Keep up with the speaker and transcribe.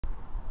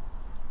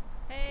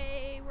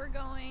we're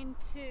going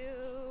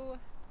to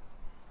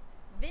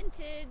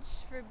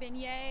Vintage for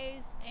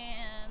beignets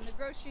and the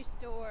grocery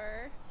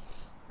store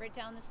right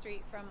down the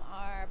street from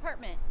our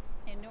apartment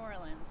in New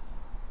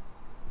Orleans.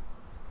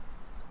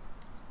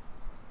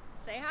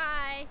 Say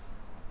hi.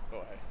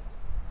 Oh,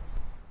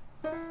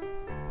 hi.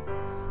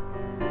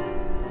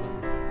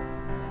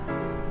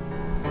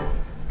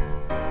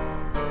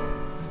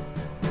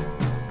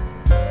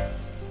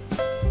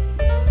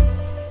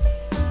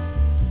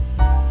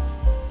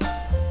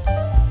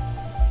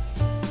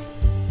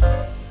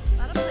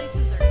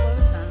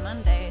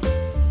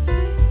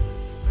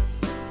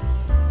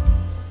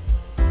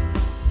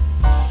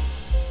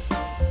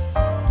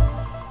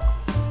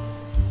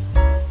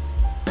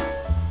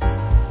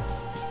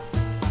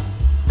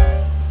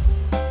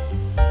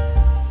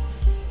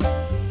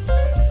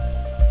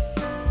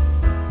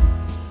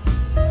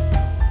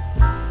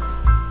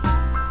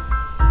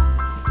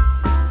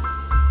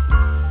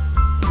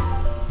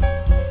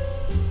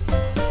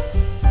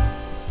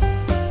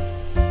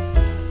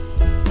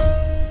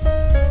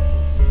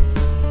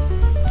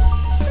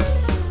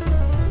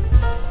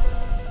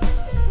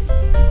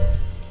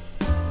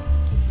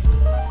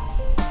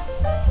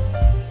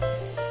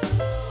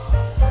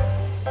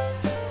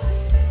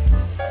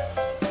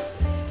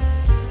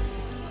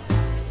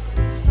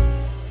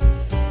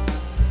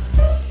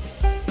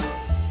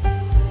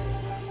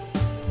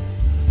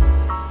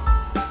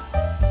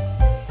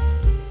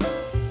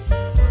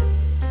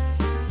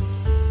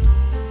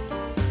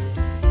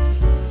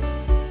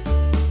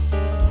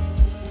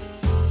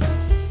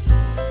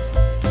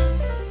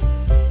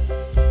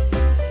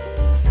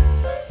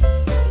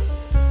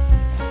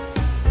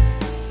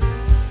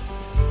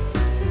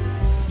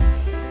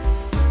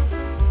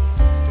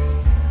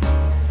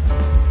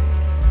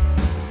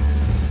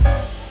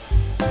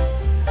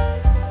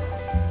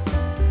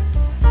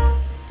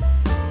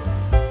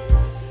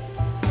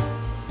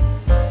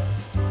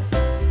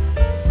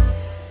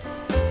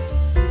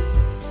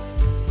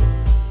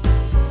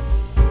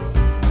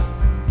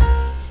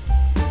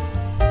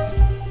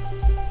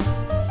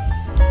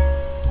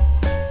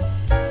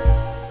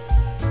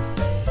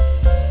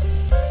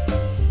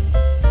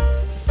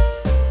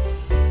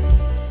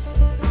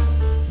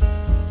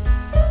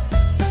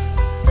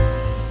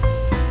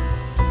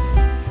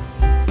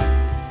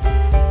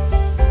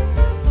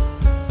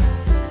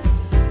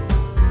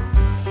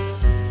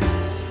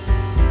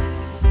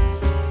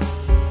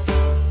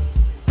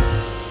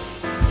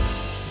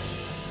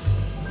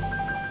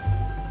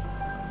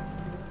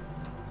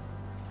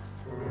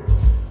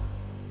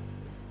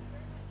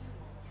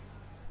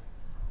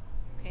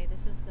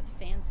 This is the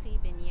fancy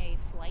beignet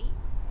flight.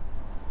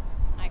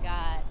 I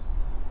got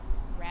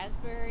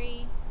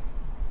raspberry,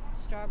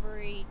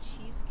 strawberry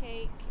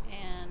cheesecake,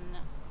 and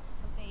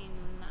something,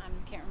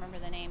 I can't remember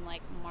the name,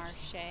 like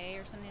marche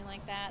or something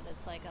like that.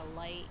 That's like a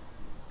light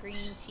green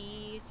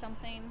tea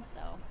something.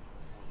 So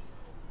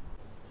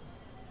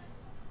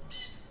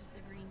this is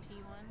the green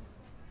tea one.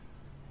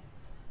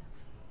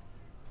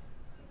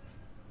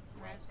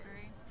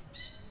 Raspberry.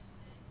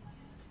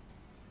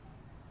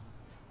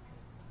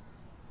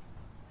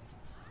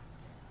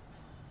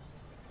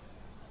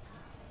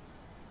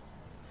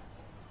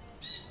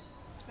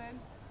 Good.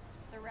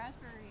 The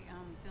raspberry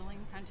filling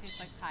kind of tastes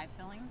like pie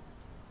filling.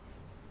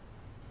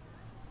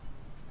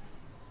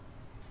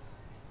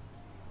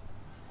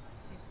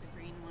 Taste the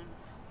green one.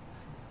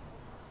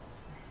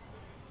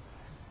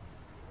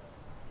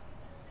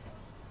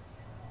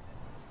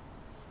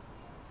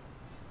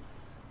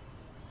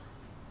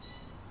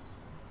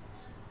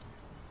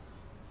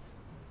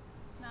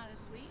 It's not as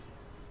sweet.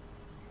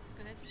 It's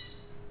good.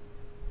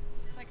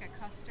 It's like a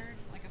custard,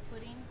 like a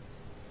pudding.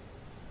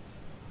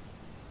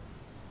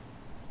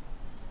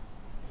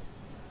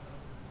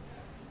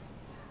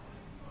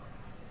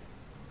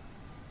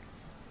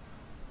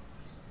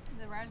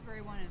 The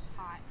raspberry one is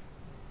hot.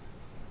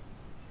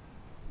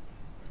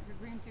 The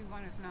green tea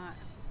one is not.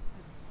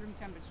 It's room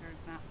temperature.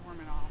 It's not warm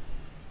at all.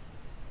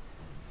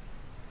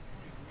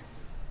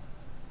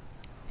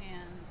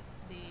 And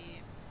the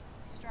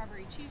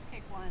strawberry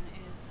cheesecake one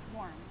is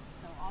warm.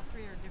 So all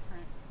three are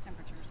different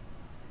temperatures.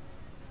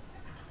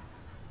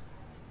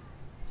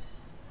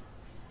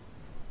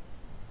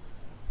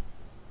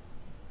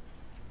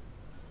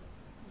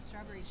 The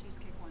strawberry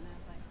cheesecake one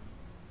has like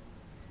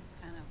this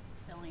kind of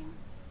filling.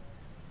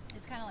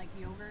 It's kind of like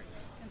yogurt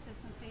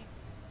consistency.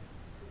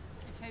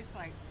 It tastes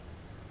like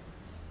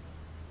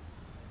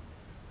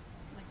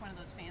one of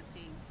those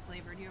fancy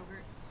flavored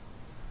yogurts.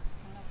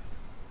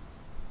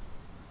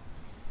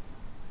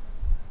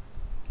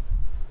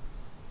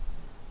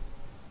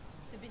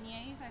 The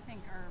beignets, I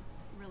think, are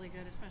really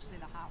good, especially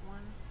the hot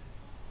one.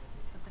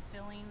 But the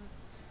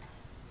fillings,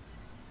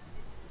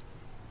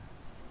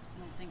 I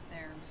don't think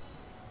they're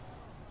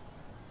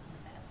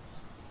the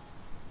best.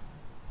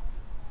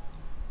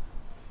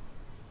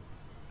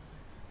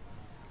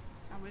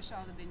 I wish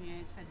all the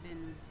beignets had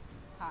been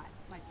hot,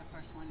 like the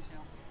first one too.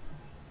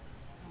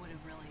 It would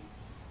have really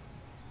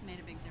made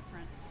a big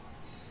difference.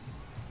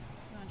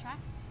 You want to try?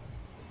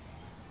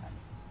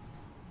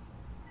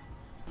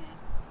 Yeah.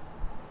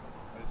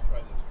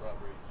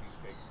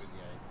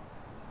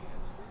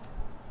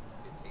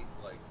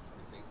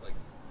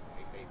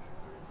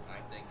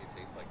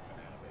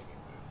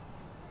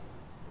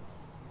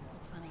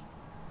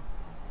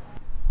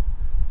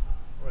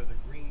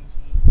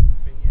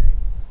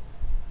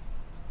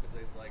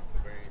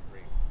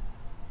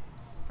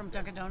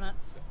 Dunkin'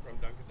 Donuts? From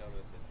Dunkin'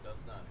 Donuts, it does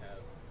not have,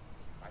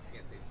 I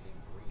can't taste any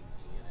green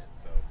tea in it,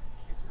 so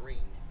it's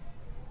green.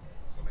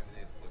 So maybe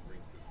they put green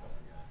food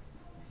coloring in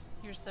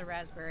it. Here's the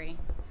raspberry.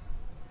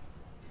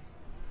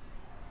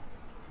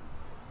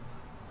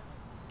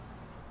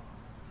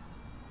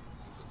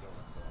 It's a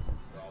donut.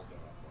 They're all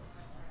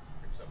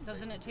donut.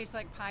 Doesn't it taste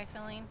like pie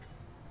filling?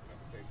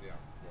 Yeah,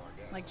 well, I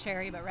guess. Like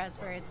cherry, but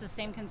raspberry. It's the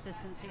same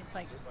consistency. It's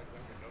like... Just like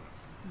Dunkin' Donuts.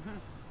 Mm-hmm.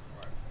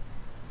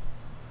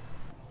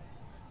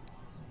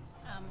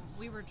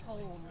 We were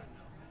told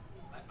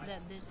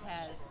that this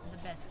has the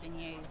best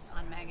beignets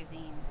on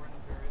Magazine.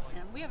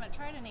 And we haven't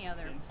tried any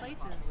other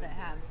places that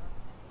have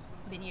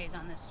beignets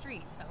on this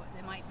street, so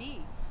it might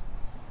be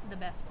the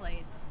best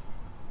place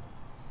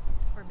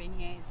for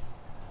beignets.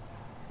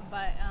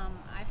 But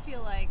I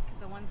feel like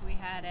the ones we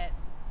had at,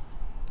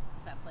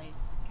 what's that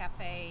place?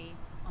 Cafe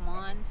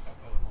Monde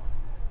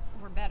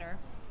were better.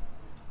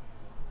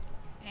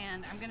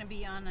 And I'm going to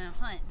be on a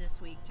hunt this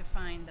week to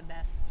find the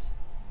best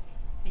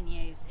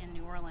beignets in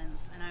New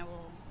Orleans, and I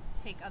will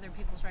take other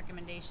people's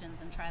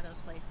recommendations and try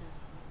those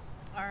places.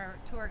 Our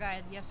tour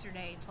guide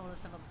yesterday told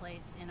us of a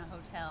place in a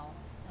hotel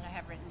that I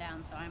have written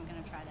down, so I'm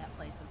going to try that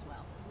place as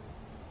well.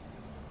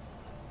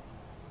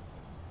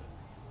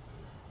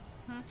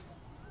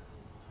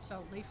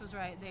 So Leaf was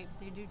right. They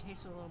do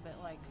taste a little bit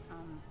like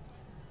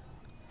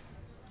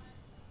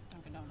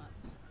Dunkin'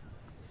 Donuts,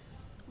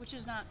 which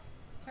is not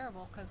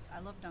terrible because I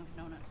love Dunkin'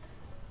 Donuts.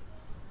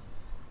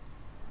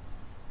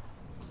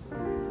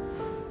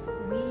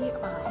 We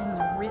are in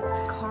the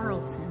Ritz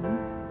Carlton.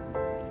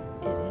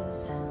 It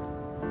is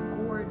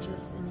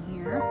gorgeous in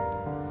here.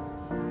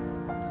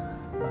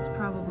 It's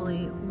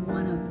probably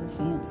one of the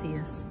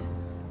fanciest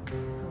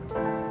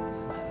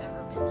hotels I've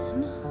ever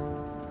been in.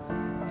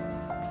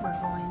 We're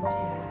going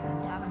to the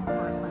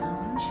Davenport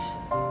Lounge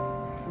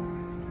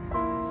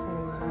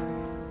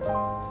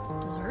for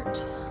dessert.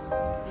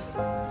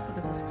 Look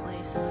at this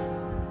place.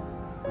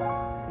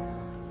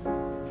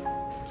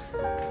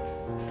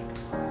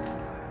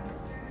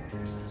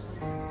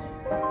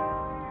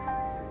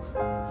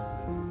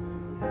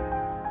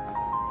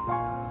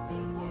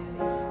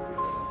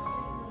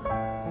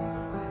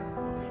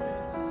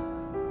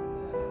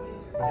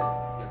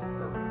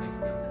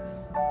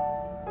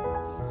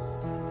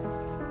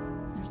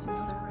 There's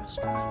another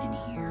restaurant in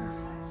here.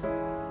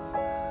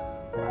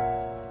 Look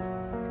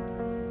at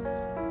this.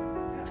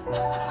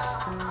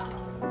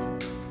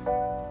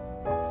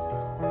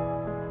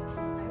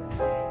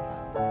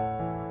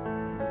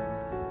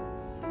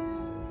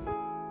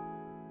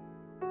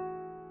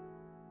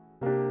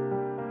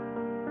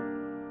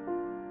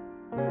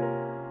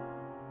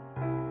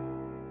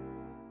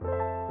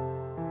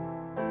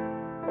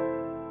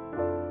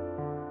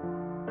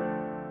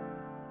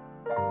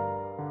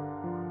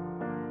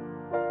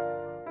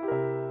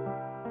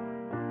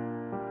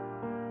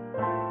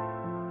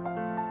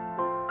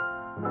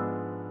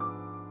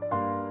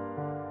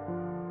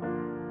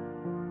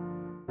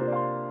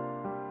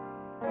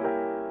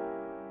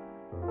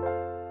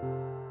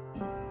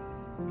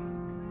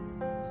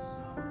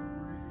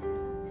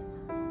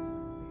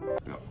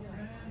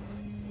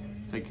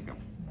 Take your go.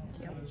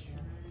 Yep.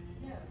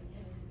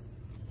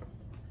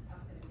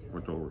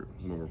 We're told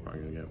what we're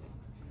probably gonna get.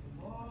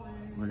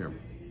 Right here.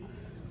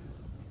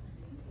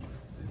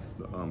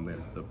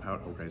 The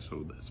powder. Okay,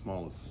 so the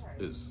smallest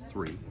is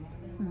 3.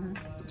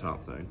 The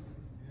top thing,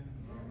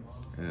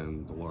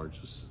 and the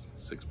large is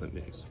 6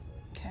 beignets.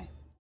 Okay.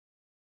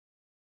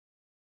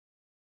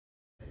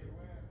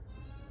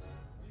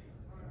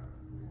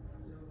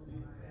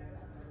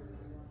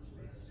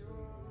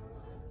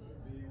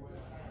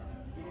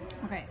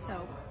 Okay,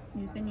 so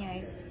these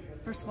beignets,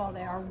 first of all,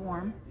 they are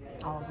warm,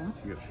 all of them.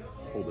 Yes,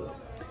 hold it up.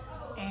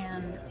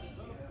 And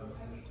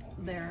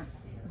they're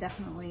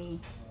definitely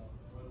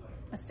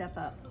a step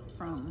up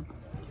from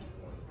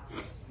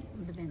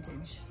the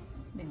vintage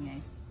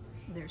beignets.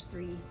 There's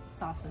 3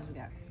 sauces. We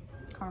got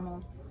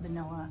caramel,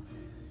 vanilla,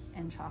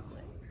 and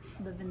chocolate.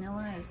 The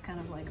vanilla is kind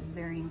of like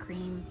varying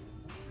cream.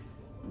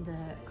 The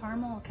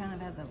caramel kind of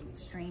has a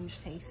strange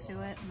taste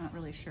to it. I'm not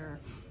really sure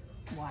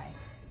why.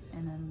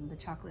 And then the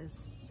chocolate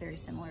is very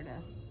similar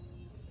to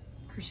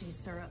Hershey's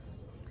syrup.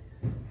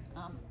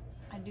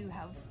 I do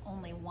have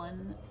only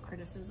one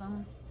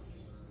criticism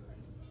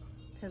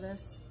to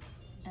this,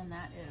 and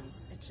that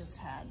is it just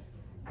had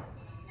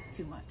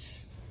too much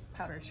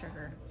powdered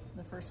sugar.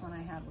 The first one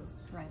I had was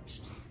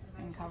drenched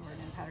and covered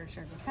in powdered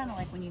sugar, kind of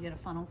like when you get a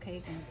funnel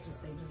cake and it's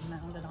just they just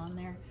mound it on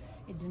there.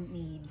 It didn't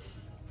need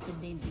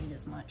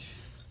as much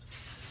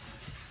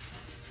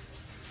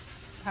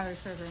powdered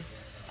sugar.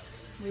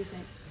 What do you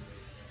think?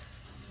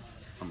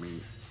 I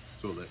mean,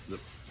 so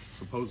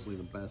supposedly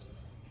the best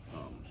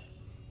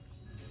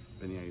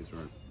beignets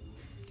are at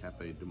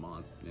Cafe du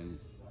Monde, and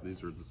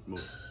these are the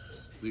most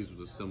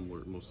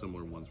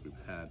similar ones we've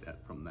had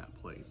from that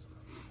place.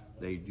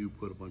 They do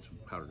put a bunch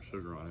of powdered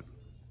sugar on it,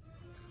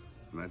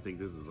 and I think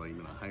this is like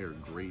even a higher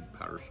grade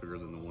powdered sugar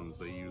than the ones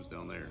they use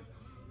down there.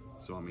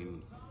 So I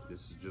mean, this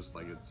is just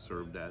like it's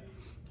served at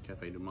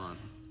Cafe du Monde.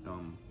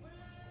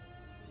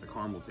 the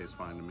caramel tastes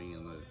fine to me,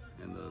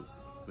 and the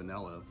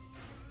vanilla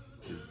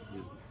is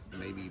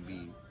maybe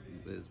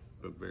is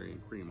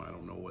varying cream. I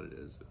don't know what it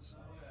is.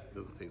 It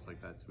doesn't taste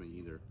like that to me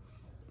either.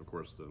 Of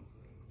course, the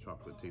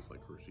chocolate tastes like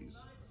Hershey's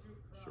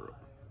syrup,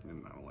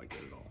 and I don't like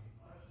it at all.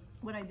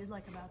 What I did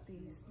like about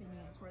these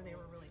beignets were they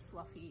were really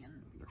fluffy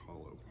and they're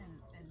hollow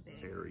and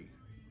big, airy.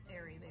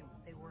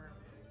 They were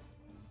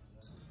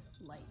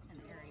light and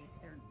airy.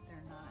 They're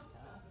not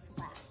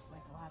flat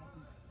like a lot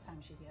of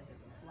times you get. They're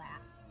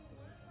flat.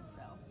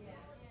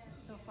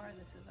 So far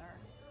this is our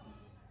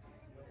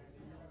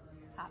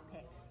top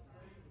pick.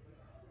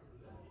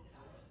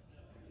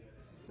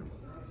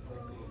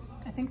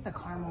 I think the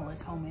caramel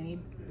is homemade.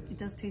 It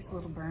does taste a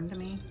little burned to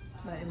me,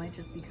 but it might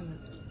just because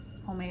it's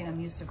homemade. I'm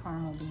used to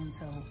caramel being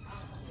so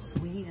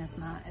sweet, and it's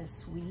not as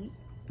sweet.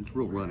 It's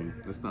real runny.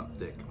 It's not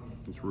thick.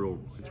 It's real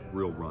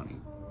runny.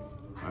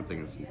 I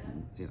think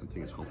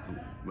it's home.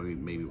 I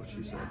mean, maybe what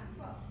she said,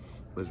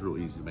 but it's real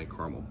easy to make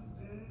caramel.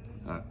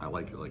 I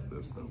like it like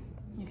this though.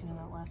 You can have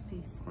that last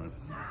piece. All right.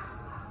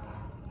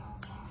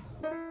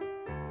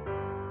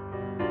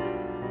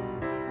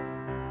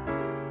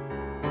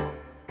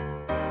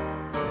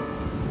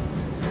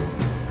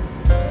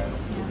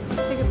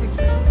 Let's take a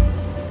picture.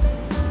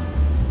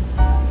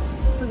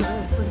 Look at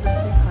this. Look at this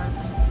sweet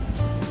Carlton.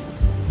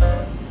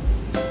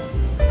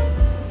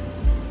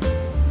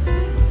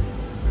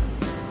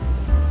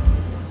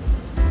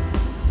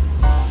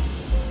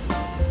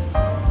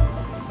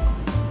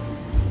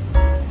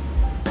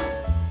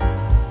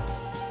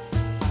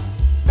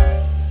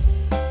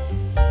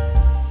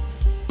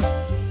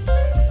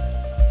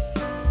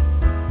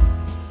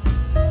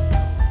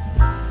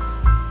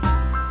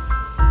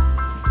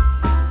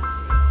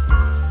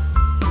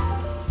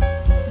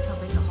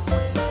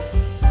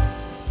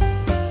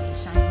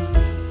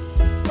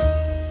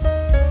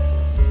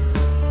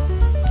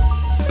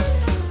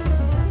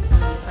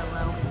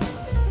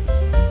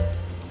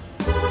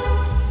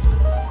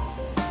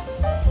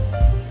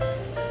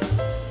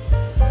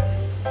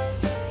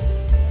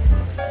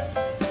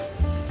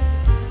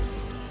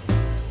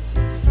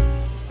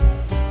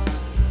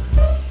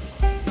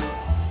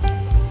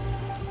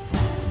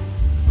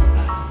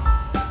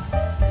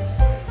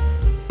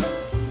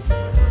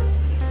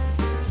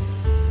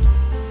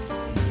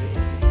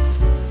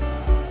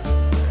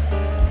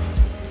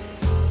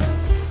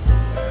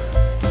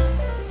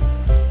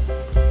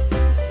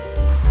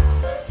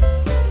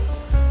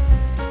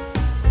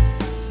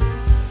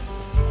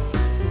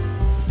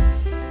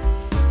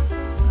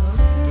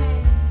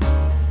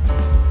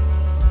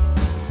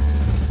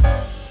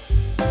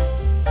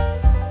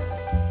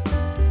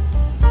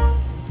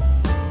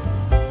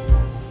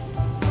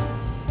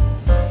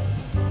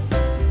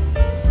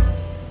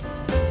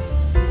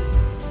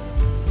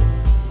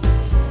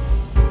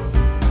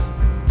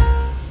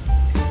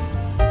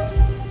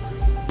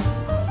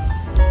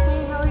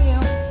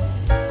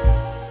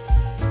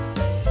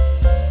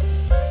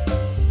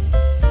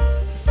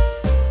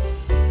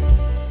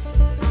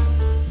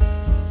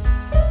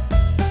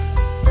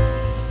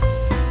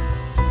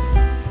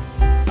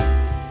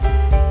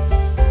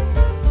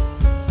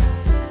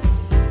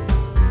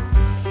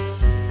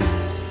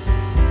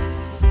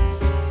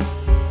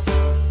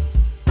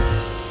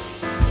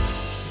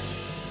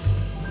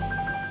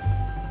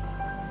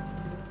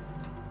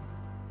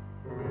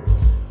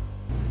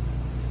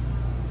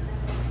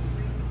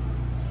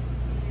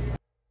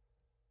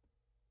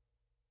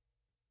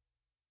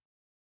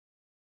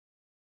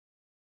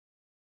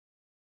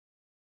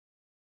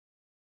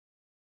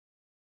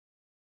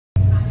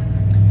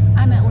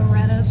 I'm at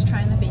Loretta's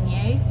trying the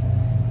beignets.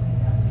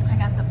 I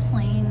got the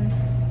plain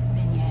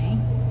beignet.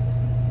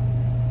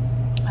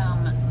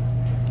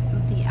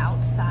 The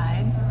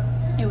outside,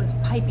 it was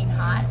piping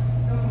hot.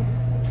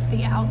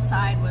 The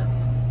outside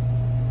was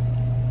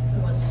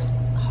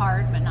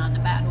hard, but not in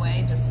a bad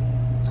way. Just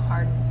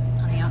hard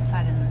on the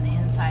outside, and then the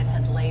inside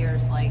had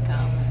layers like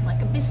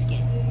a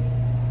biscuit,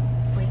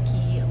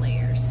 flaky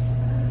layers.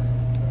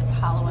 It's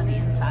hollow on the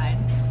inside.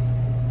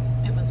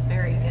 It was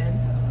very good.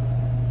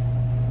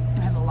 It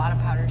has a lot of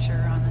powdered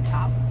sugar on the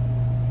top.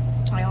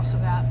 I also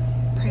got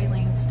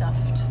praline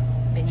stuffed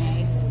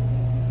beignets.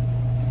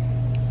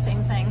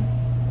 Same thing,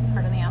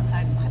 hard on the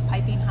outside,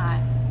 piping hot,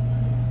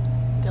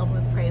 filled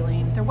with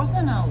praline. There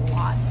wasn't a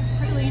lot of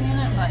praline in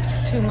it, but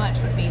too much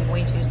would be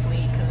way too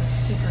sweet because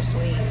it's super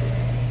sweet.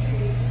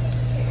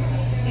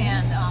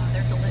 And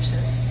they're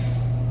delicious.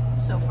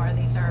 So far,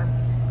 these are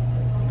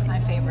my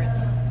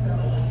favorites,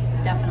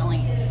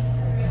 definitely.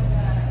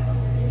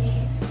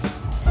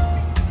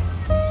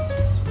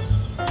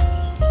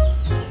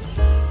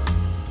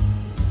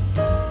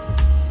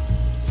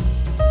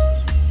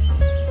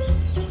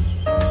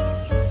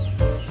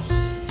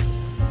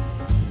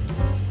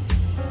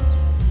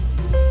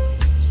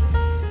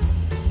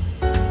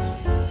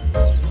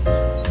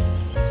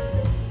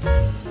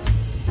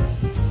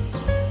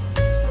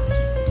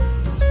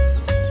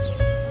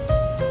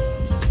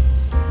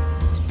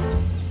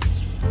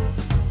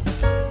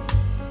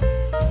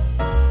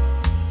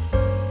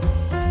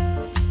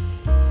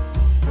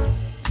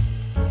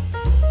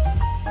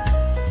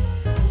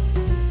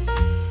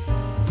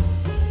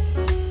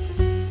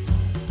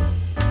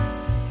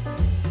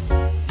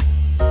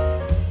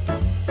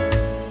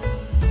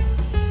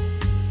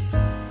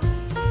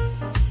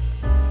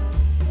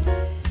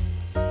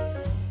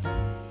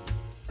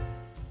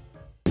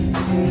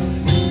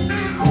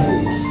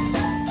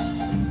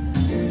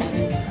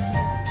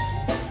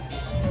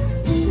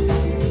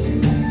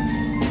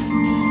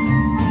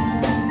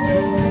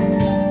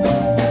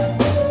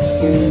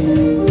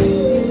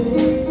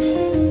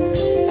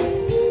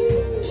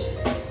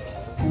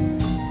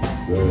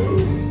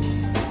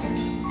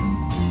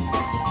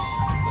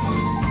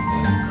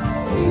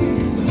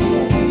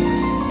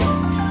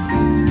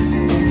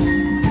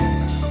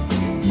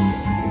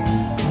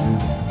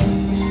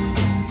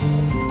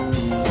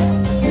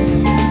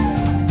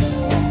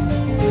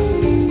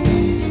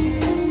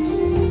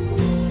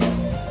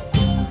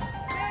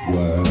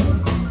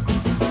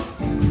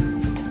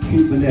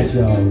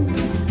 right, y'all.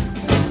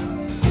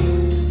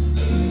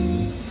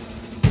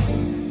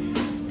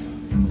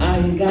 I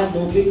ain't got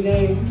no big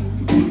name.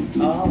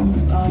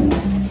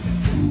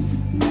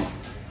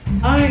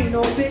 I ain't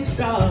no big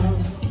star.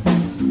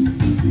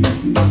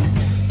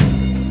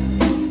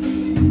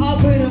 I'll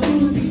play the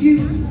blues to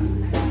you.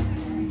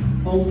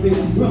 Oh, big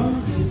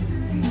run,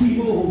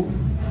 keep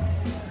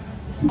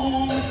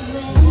on the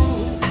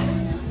road.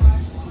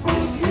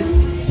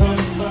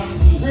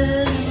 Somebody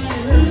heard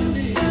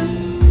me.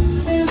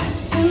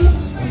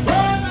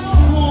 Run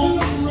on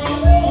the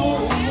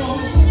road.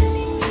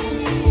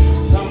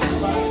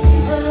 Somebody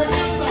heard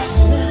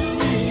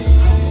me.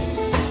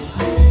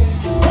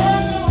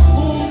 Run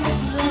on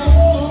the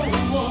road.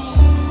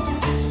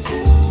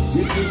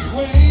 It's just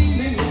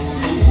waiting.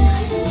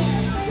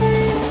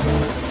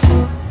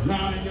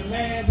 Now you're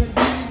laughing,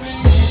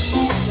 baby.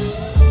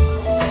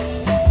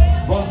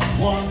 But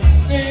one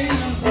thing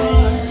I'm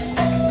trying.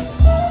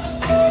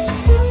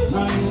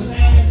 Now you're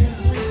laughing,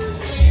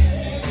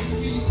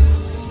 baby.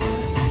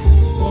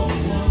 But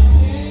one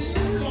thing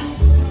I'm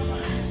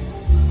trying.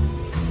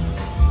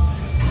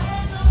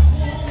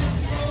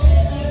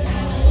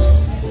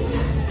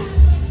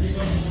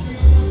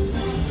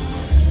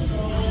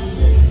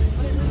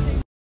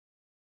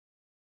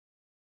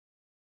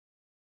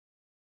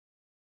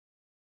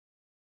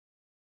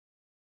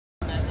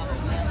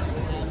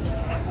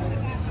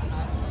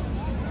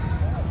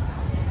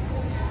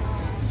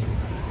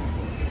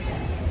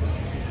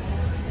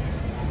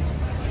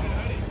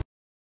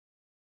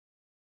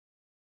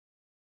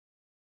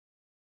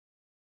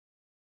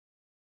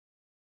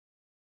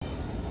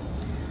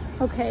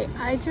 Okay,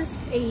 I just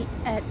ate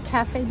at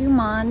Cafe du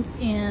Monde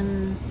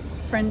in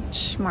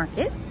French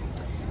Market,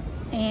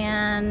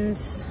 and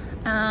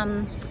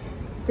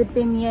the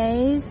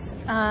beignets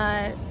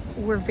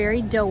were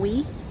very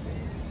doughy,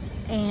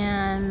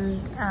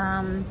 and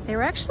they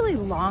were actually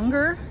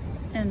longer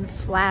and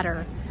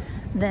flatter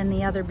than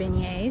the other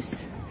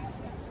beignets.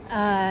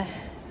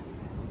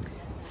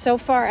 So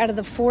far, out of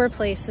the 4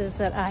 places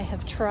that I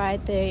have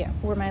tried, they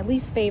were my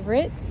least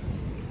favorite.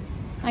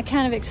 I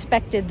kind of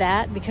expected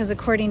that because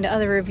according to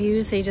other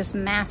reviews, they just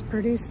mass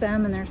produce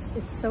them, and it's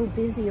so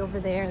busy over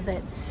there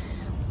that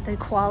the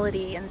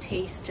quality and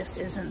taste just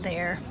isn't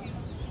there.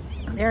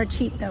 They are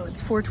cheap though. It's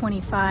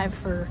 $4.25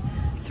 for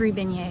 3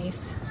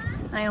 beignets.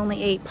 I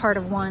only ate part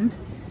of one.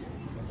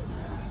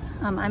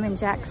 I'm in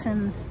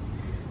Jackson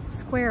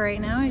Square right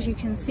now, as you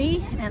can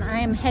see, and I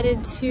am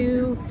headed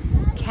to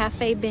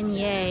Cafe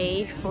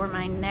Beignet for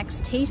my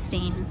next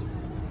tasting.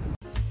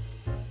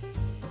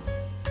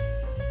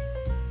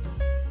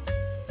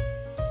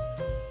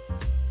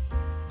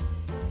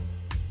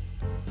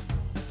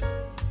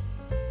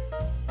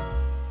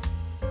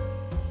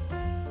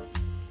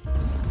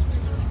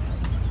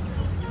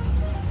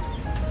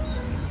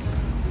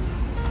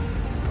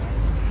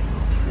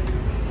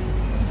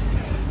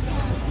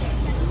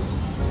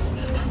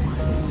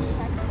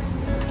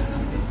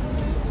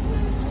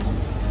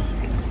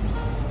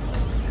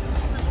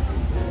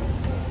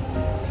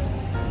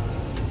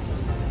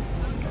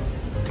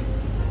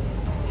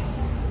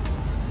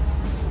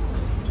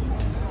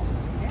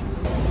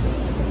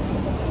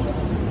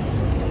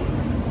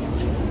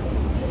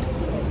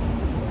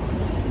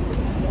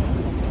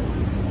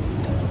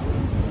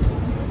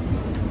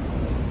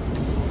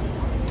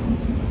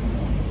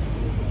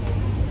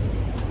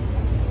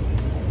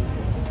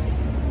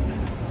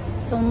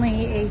 It's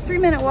only a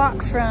 3-minute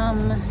walk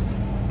from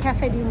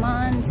Cafe du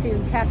Monde to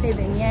Cafe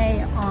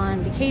Beignet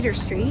on Decatur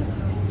Street.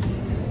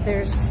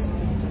 There's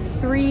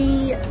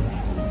 3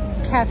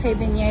 Cafe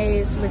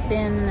Beignets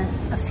within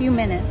a few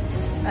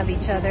minutes of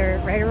each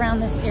other, right around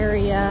this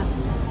area,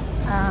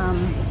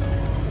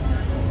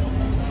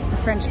 the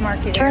French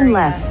Market Turn area,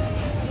 left.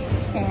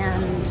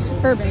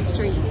 and Bourbon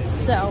Street.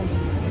 So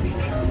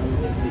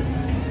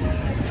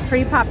it's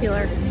pretty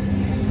popular.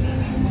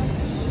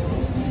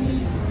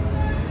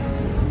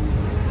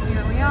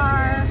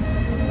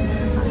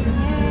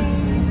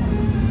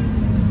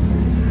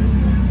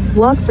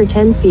 Walk for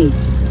 10 feet.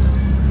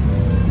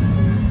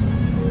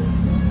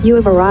 You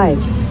have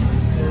arrived.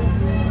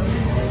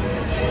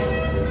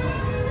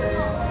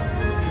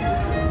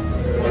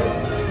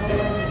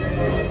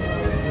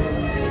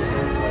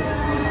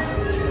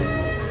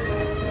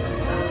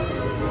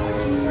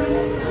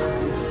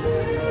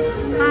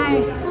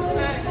 Hi.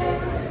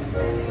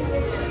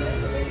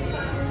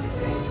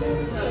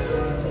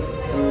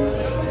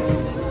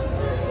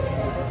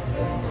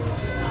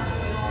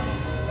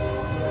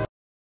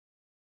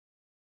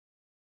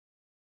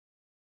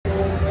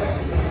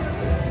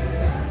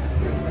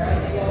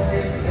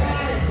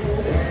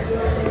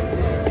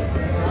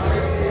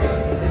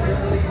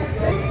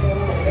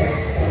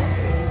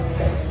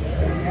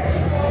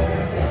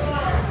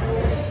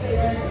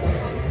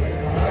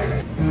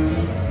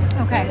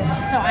 Okay,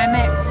 so I'm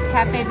at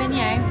Cafe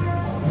Beignet,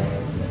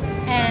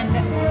 and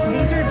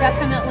these are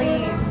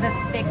definitely the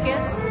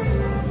thickest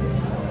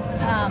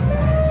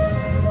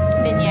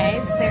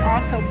beignets. They're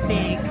also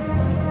big.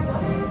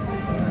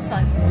 It's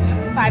like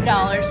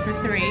 $5 for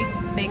 3.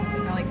 Big,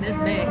 like this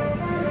big.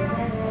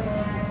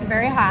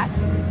 very hot.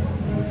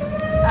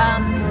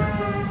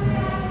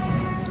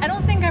 I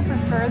don't think I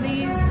prefer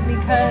these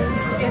because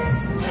it's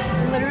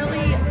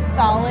literally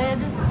solid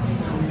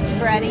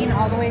breading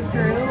all the way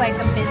through, like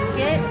a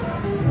biscuit.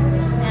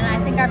 And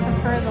I think I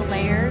prefer the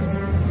layers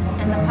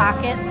and the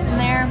pockets in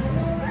there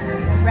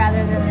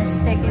rather than this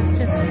thick. It's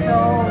just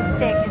so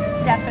thick.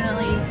 It's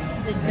definitely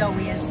the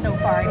doughiest so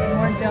far, even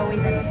more doughy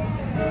than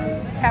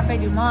Cafe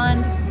du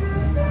Monde.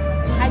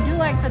 I do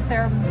like that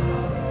they're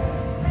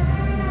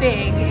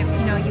big if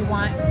you know you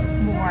want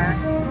more,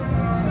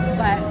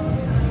 but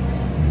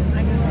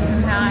I just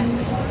am not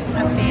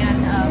a fan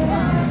of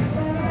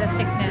the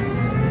thickness.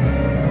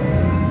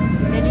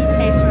 They do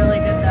taste really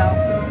good though.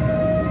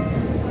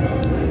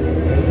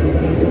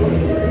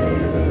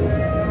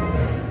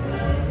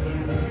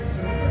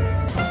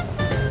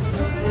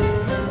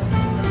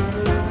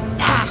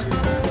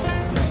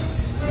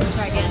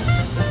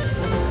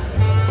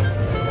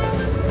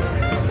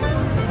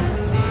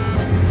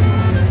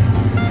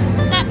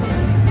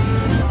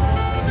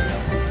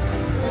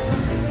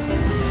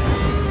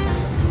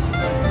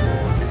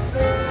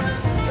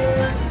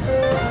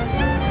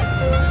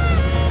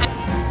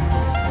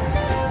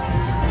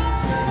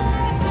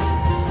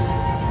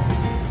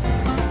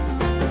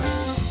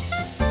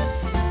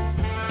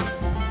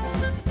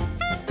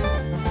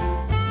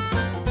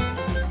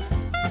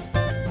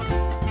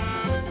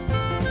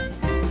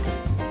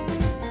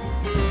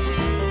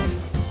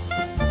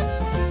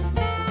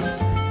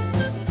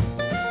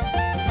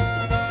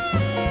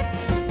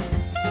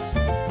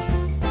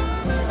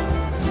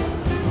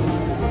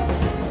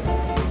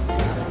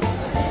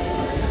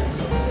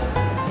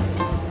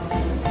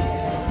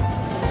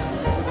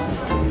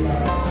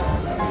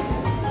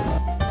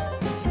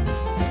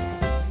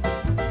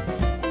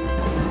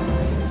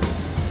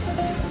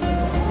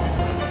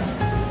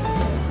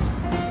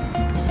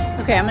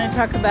 Okay, I'm going to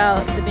talk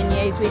about the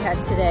beignets we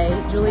had today.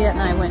 Juliet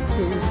and I went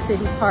to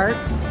City Park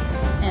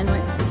and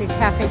went to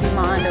Cafe du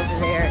Monde over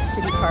there at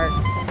City Park.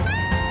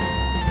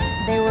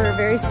 They were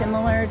very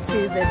similar to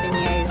the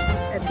beignets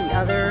at the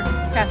other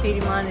Cafe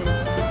du Monde in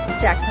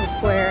Jackson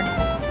Square,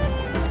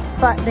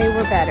 but they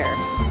were better.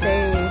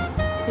 They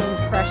seemed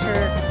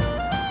fresher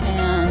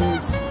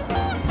and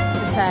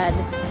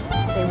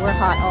they were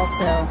hot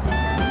also.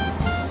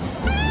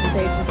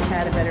 They just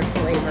had a better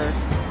flavor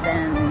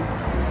than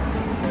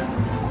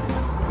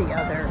the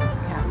other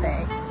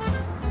cafe.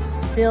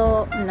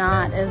 Still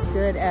not as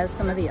good as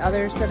some of the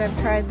others that I've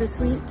tried this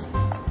week.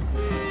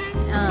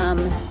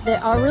 They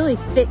are really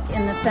thick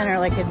in the center,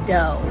 like a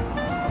dough.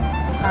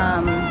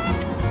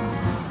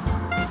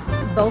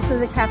 Both of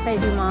the Cafe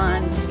du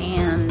Monde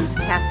and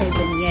Cafe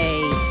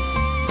Beignet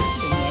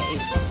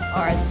beignets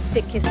are the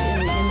thickest in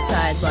the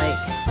inside, like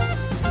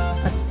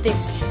a thick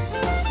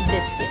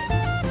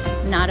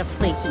biscuit, not a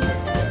flaky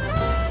biscuit.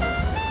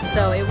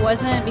 So it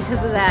wasn't,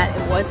 because of that,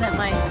 it wasn't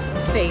my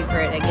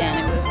favorite.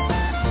 Again, it was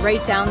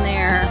right down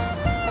there,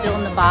 still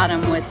in the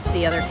bottom with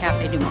the other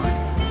Cafe du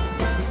Monde.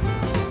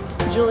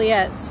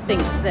 Juliet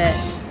thinks that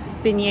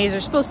beignets are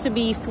supposed to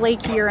be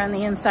flakier on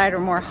the inside or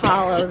more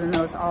hollow than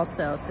those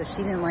also, so she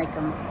didn't like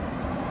them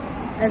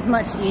as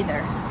much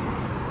either.